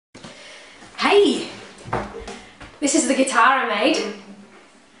This is the guitar I made,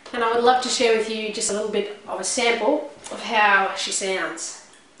 and I would love to share with you just a little bit of a sample of how she sounds.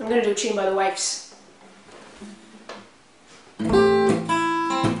 I'm going to do a tune by the Waves.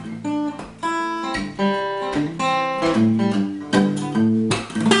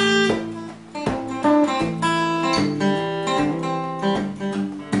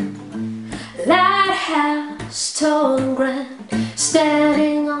 Lighthouse, tall and grand,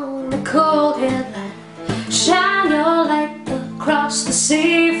 standing on the cold headland, shine your light across the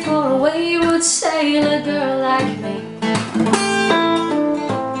sea for a wayward sailor girl like me.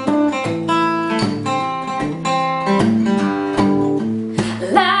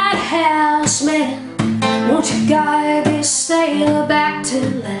 Lighthouse man, won't you guide this sailor back to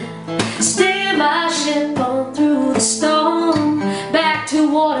land? Steer my ship on through the storm, back to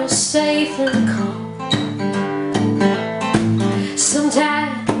waters safe and calm.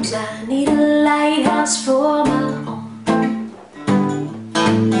 Sometimes I need a lighthouse for my own,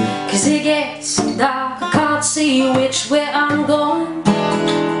 'cause it gets dark, I can't see which way I'm going.